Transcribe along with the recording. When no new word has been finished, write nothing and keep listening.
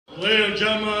Ladies and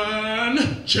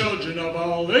gentlemen, children of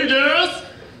all ages.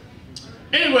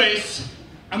 Anyways,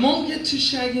 I won't get to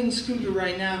Shaggy and Scooter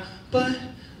right now, but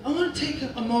I want to take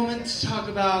a moment to talk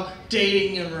about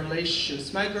dating and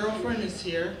relationships. My girlfriend is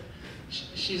here.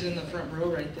 She's in the front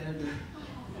row right there, the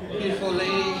beautiful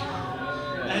lady.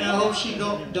 And I hope she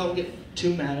don't get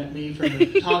too mad at me for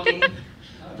talking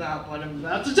about what I'm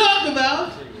about to talk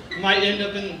about. Might end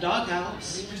up in the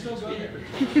doghouse.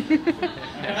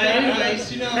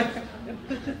 Anyways, you know,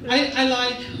 I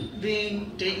like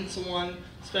dating someone,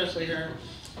 especially her.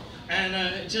 And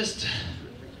I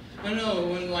don't know,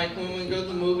 when we go to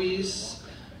the movies,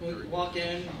 we walk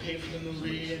in and pay for the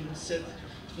movie and sit.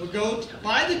 We go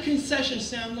by the concession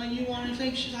stand. I'm like, you want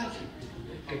anything? She's like,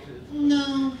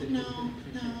 no.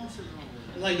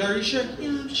 I'm like, are you sure? Yeah,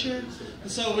 I'm sure.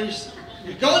 And so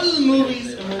we go to the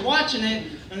movies and we're watching it,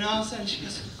 and all of a sudden she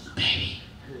goes, baby,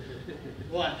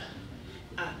 what?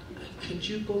 Could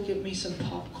you go get me some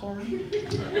popcorn?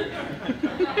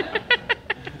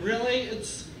 Really?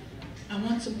 I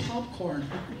want some popcorn.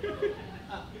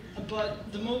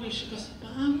 But the movie, she goes,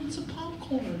 I want some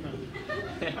popcorn.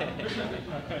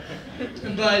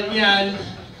 But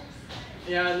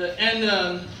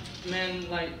man,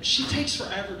 like, she takes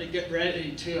forever to get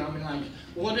ready too. I mean, like,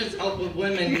 what is up with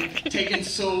women taking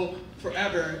so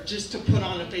forever just to put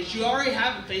on a face? You already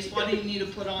have a face, why do you need to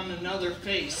put on another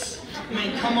face? I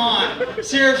mean, come on.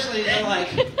 Seriously, they're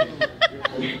like,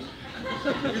 you're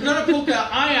gonna poke an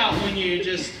eye out when you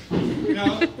just, you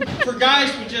know, for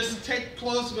guys, we just take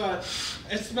clothes, but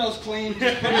it smells clean,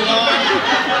 just put it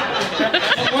on.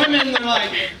 But women, they're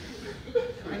like,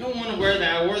 I don't want to wear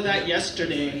that. I wore that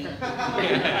yesterday.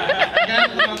 I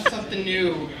gotta put on something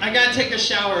new. I gotta take a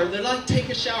shower. They're like, take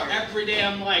a shower every day.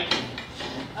 I'm like,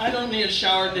 I don't need a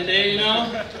shower today, you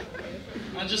know?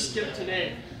 I'll just skip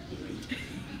today.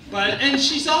 And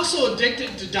she's also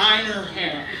addicted to dyeing her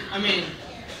hair. I mean,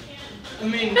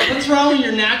 what's wrong with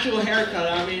your natural haircut?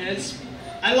 I mean,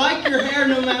 I like your hair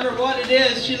no matter what it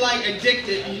is. She's like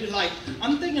addicted. And she's like,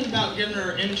 I'm thinking about giving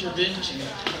her intervention.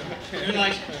 And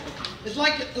like, it's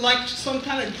like some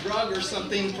kind of drug or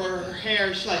something for her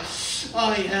hair. She's like,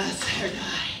 oh yes, hair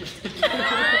dye.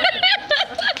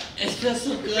 It feels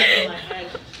so good in my head.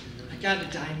 I gotta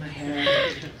dye my hair.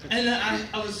 And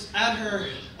I was at her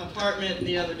apartment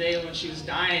the other day when she was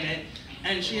dyeing it,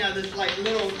 and she had this like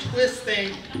little twist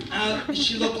thing.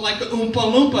 She looked like a Oompa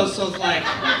Loompa, so it's like,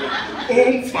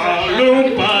 Oompa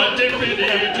Loompa,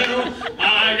 dippity-doo,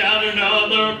 I got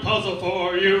another puzzle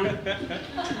for you.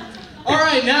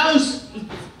 Alright, now is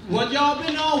what y'all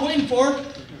been all waiting for.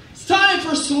 It's time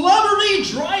for Celebrity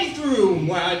Drive-Thru,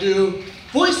 where I do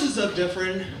voices of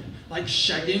different, like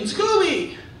Shaggy and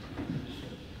Scooby.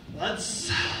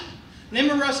 Let's name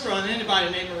a restaurant.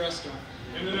 Anybody name a restaurant?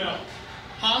 In-N-Out.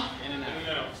 Huh?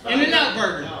 In-N-Out. In-N-Out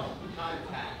Burger. No.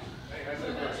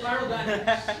 Spiral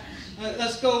Dynamo.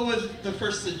 Let's go with the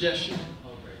first suggestion.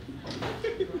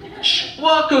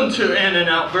 Welcome to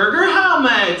In-N-Out Burger. How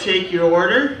may I take your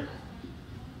order?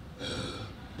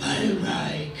 I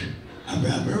like a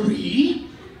rubbery,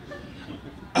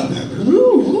 a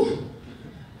rubberoo,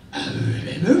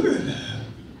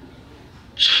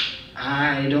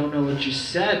 I don't know what you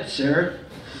said, sir.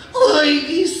 Like,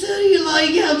 you said you like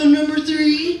having number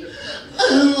 3,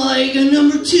 and like a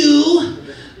number 2,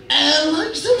 and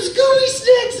like some Scooby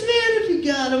snacks, man, if you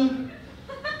got them.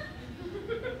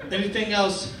 Anything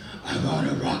else? I want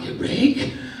a rocket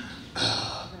rake,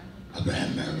 a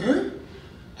brand burger,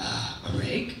 a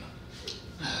rake,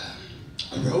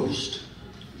 a roast.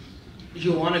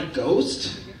 You want a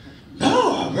ghost?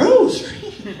 No, a roast.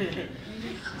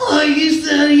 Like you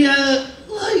said, you have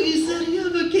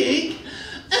a cake,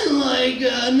 and like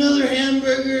another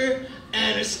hamburger,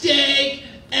 and a steak,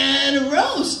 and a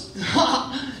roast.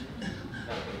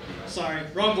 Sorry,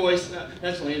 wrong voice.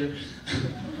 That's later.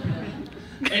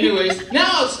 Anyways,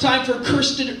 now it's time for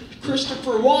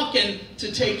Christopher Walken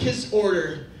to take his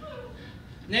order.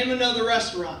 Name another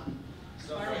restaurant.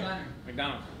 Spiral Diner.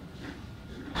 McDonald's.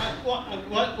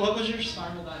 What was your?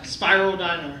 Spiral Diner. Spiral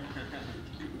Diner.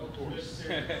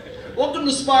 Welcome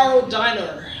to Spiral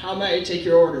Diner. How may I take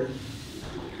your order?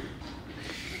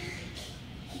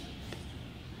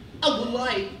 I would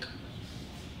like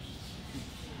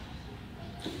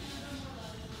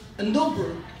a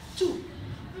number 2.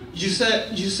 You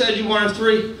said you wanted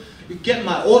 3. You get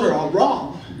my order all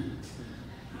wrong.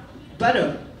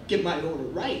 Better get my order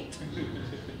right.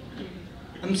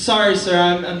 I'm sorry, sir.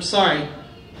 I'm sorry.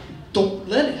 Don't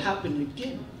let it happen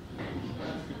again.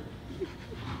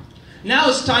 Now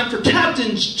it's time for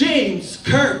Captain James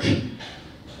Kirk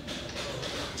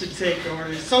to take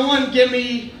orders. Someone give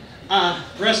me a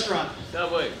restaurant.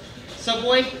 Subway.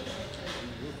 Subway?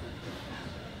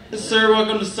 Sir,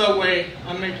 welcome to Subway.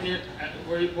 I'm making your...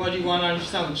 what do you want on your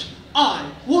sandwich? I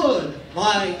would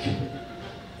like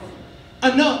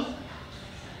enough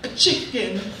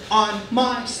chicken on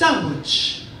my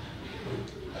sandwich.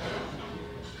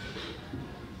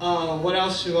 What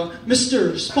else do you want?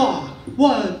 Mr. Spock,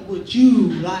 what would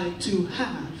you like to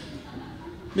have?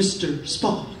 Mr.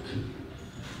 Spock.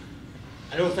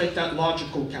 I don't think that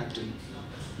logical, Captain.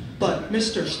 But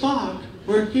Mr. Spock,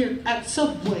 we're here at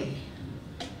Subway.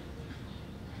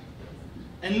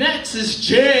 And next is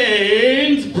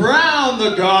James Brown,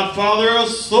 the godfather of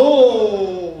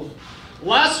soul.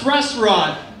 Last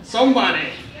restaurant, somebody.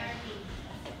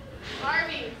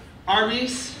 Arby's.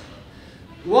 Arby's?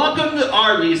 Welcome to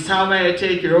Arby's. How may I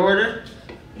take your order?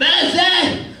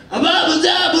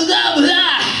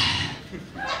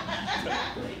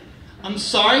 I'm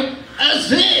sorry?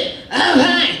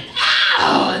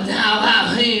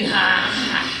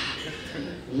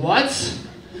 What?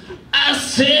 I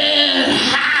said,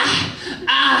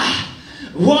 I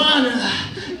want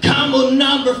combo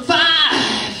number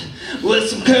 5 with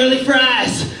some curly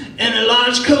fries and a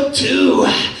large Coke too.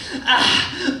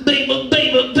 Baby,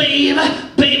 baby, baby,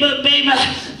 baby, baby,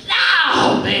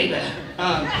 no, baby.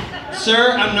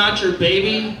 Sir, I'm not your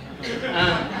baby.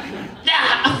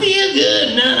 I feel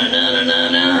good, no.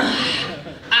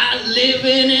 I'm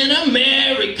living in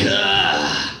America.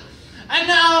 And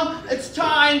now it's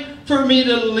time for me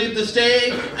to leave the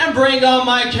stage and bring on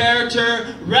my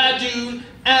character, Radu,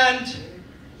 and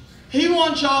he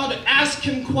wants y'all to ask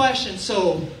him questions.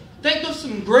 So think of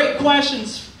some great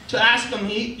questions to ask him.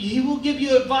 He will give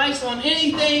you advice on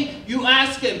anything you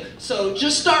ask him. So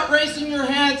just start raising your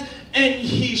hands and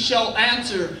he shall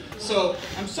answer. So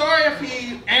I'm sorry if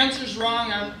he answers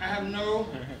wrong. I have no...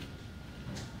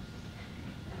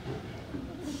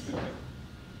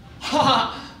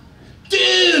 Ha!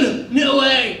 Dude, no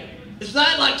way. Is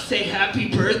that like say happy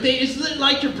birthday? Is it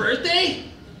like your birthday?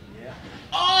 Yeah.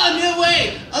 Oh, no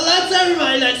way. Let's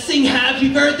everybody, let's sing happy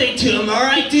birthday to him, all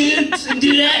right, dude?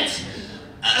 Do that.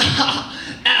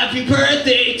 Happy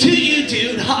birthday to you,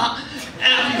 dude.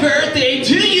 Happy birthday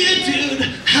to you, dude.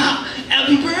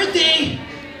 Happy birthday.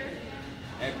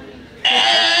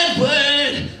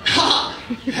 Edward.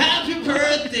 Happy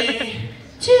birthday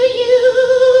to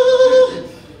you.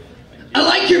 I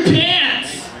like your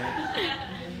pants.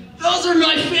 Those are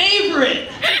my favorite.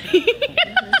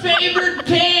 Favorite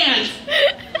pants.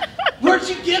 Where'd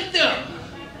you get them?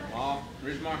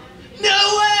 Ridgemar.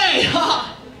 No way.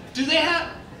 Do they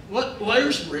have...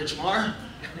 Where's Ridgemar?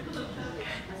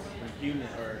 Unit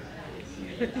or...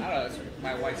 I don't know, it's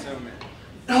my white settlement.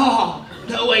 Oh,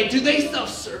 no way. Do they sell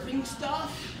surfing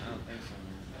stuff? I don't think so.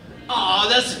 Oh,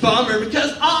 that's a bummer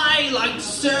because I like to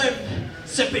surf.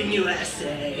 Surfing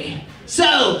USA.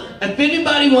 So, if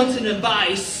anybody wants an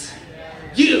advice,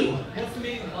 you. What's the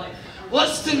meaning of life?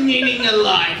 What's the meaning of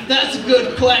life? That's a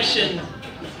good question.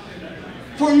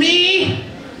 For me,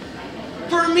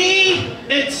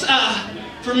 it's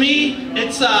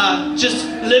just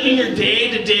living your day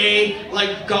to day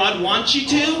like God wants you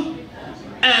to,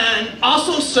 and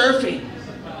also surfing.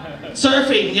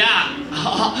 Surfing, yeah,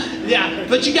 yeah.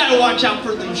 But you gotta watch out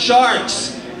for them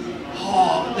sharks.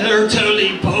 Oh, they're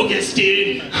totally bogus,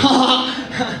 dude.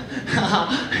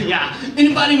 Yeah.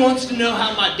 Anybody wants to know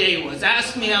how my day was?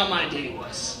 Ask me how my day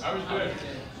was. I was good.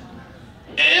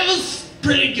 It was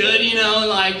pretty good, you know,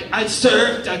 like I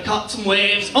surfed, I caught some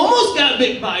waves, almost got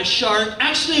bit by a shark.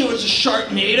 Actually, it was a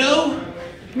sharknado.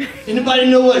 Anybody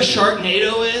know what a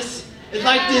sharknado is? It's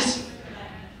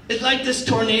like this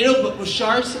tornado, but with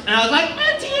sharks. And I was like,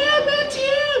 MTM.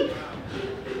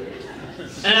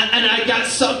 And I got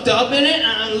sucked up in it, and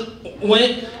I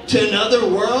went to another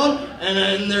world, and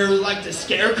then there was like the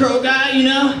scarecrow guy, you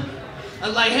know? I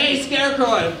was like, hey,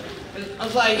 scarecrow. I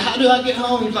was like, how do I get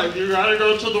home? He's like, you gotta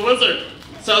go to the wizard.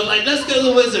 So I was like, let's go to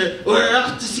the wizard. We're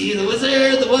off to see the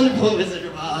wizard, the wonderful Wizard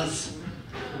of Oz.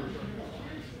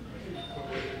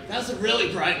 That's a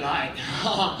really bright light.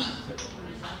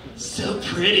 So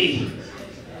pretty.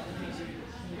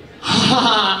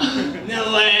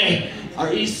 No way.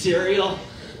 Are you cereal?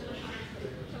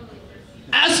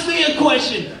 Ask me a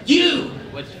question. You.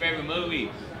 What's your favorite movie?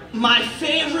 My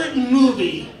favorite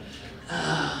movie.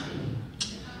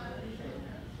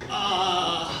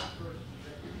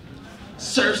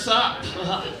 Surf's Up.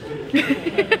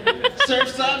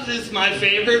 Surf's Up is my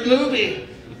favorite movie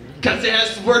because it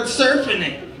has the word surf in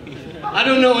it. I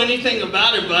don't know anything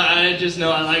about it, but I just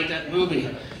know I like that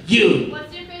movie. You.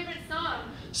 What's your favorite song?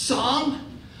 Song?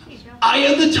 Eye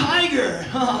of the Tiger.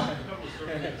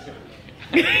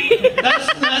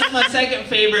 That's my second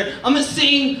favorite. I'm gonna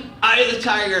sing Eye of the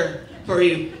Tiger for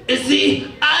you. It's the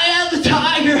Eye of the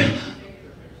Tiger,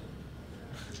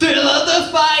 thrill of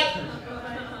the fight.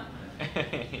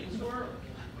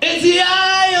 It's the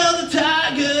Eye of the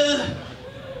Tiger.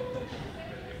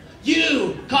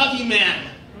 You, Coffee Man.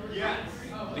 Yes.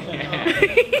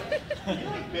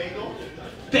 Bagel?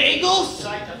 Bagels?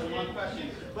 Right, that's the one question.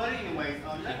 But anyways,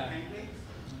 pancakes?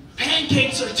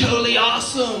 Pancakes are totally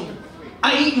awesome.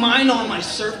 I eat mine on my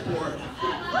surfboard.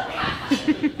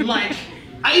 Like,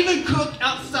 I even cook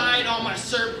outside on my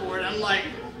surfboard. I'm like,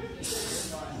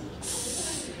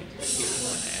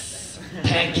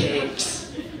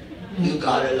 pancakes. You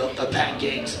gotta love the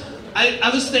pancakes.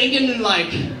 I was thinking,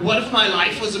 like, what if my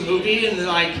life was a movie and,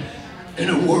 like, in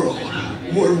a world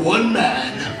where one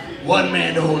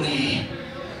man only,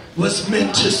 was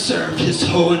meant to serve his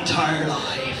whole entire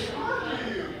life.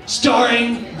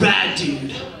 Starring Rad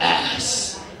Dude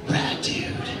as Rad Dude.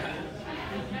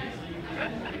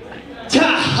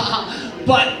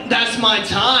 But that's my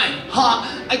time.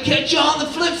 I catch you on the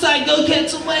flip side. Go catch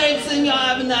some waves and y'all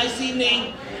have a nice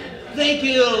evening. Thank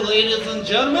you, ladies and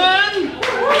gentlemen.